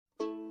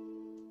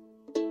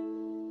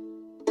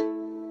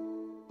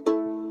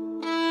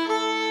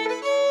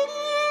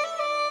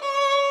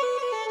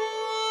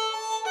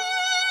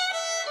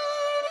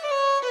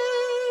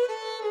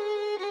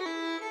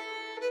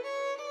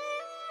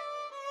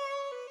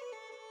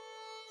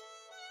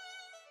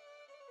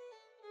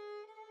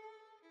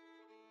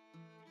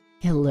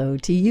Hello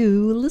to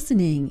you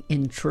listening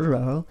in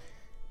Truro,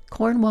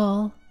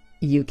 Cornwall,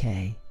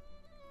 UK.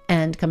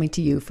 And coming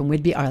to you from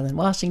Whidbey Island,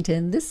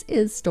 Washington, this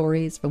is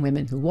Stories from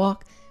Women Who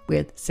Walk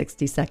with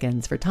 60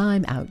 Seconds for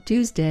Time Out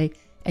Tuesday,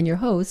 and your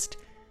host,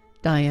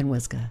 Diane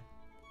Wiska.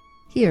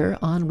 Here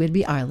on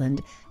Whidbey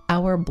Island,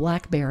 our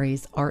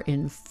blackberries are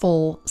in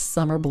full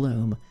summer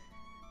bloom.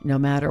 No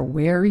matter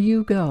where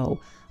you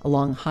go,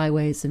 along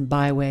highways and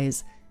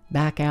byways,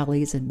 back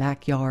alleys and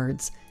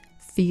backyards,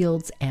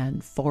 fields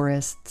and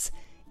forests,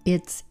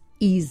 it's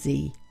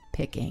easy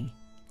picking.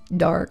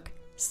 Dark,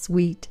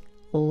 sweet,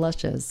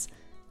 luscious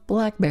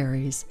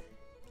blackberries.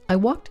 I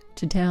walked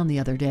to town the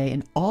other day,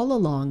 and all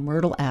along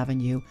Myrtle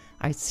Avenue,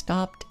 I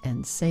stopped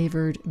and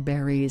savored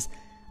berries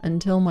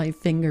until my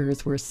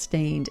fingers were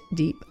stained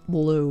deep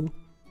blue.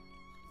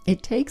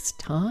 It takes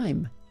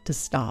time to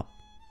stop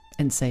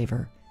and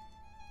savor.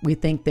 We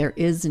think there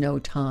is no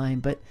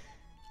time, but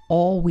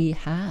all we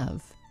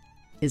have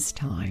is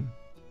time.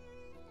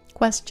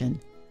 Question: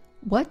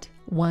 what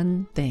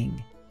one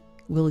thing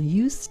will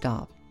you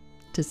stop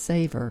to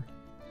savor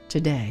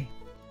today?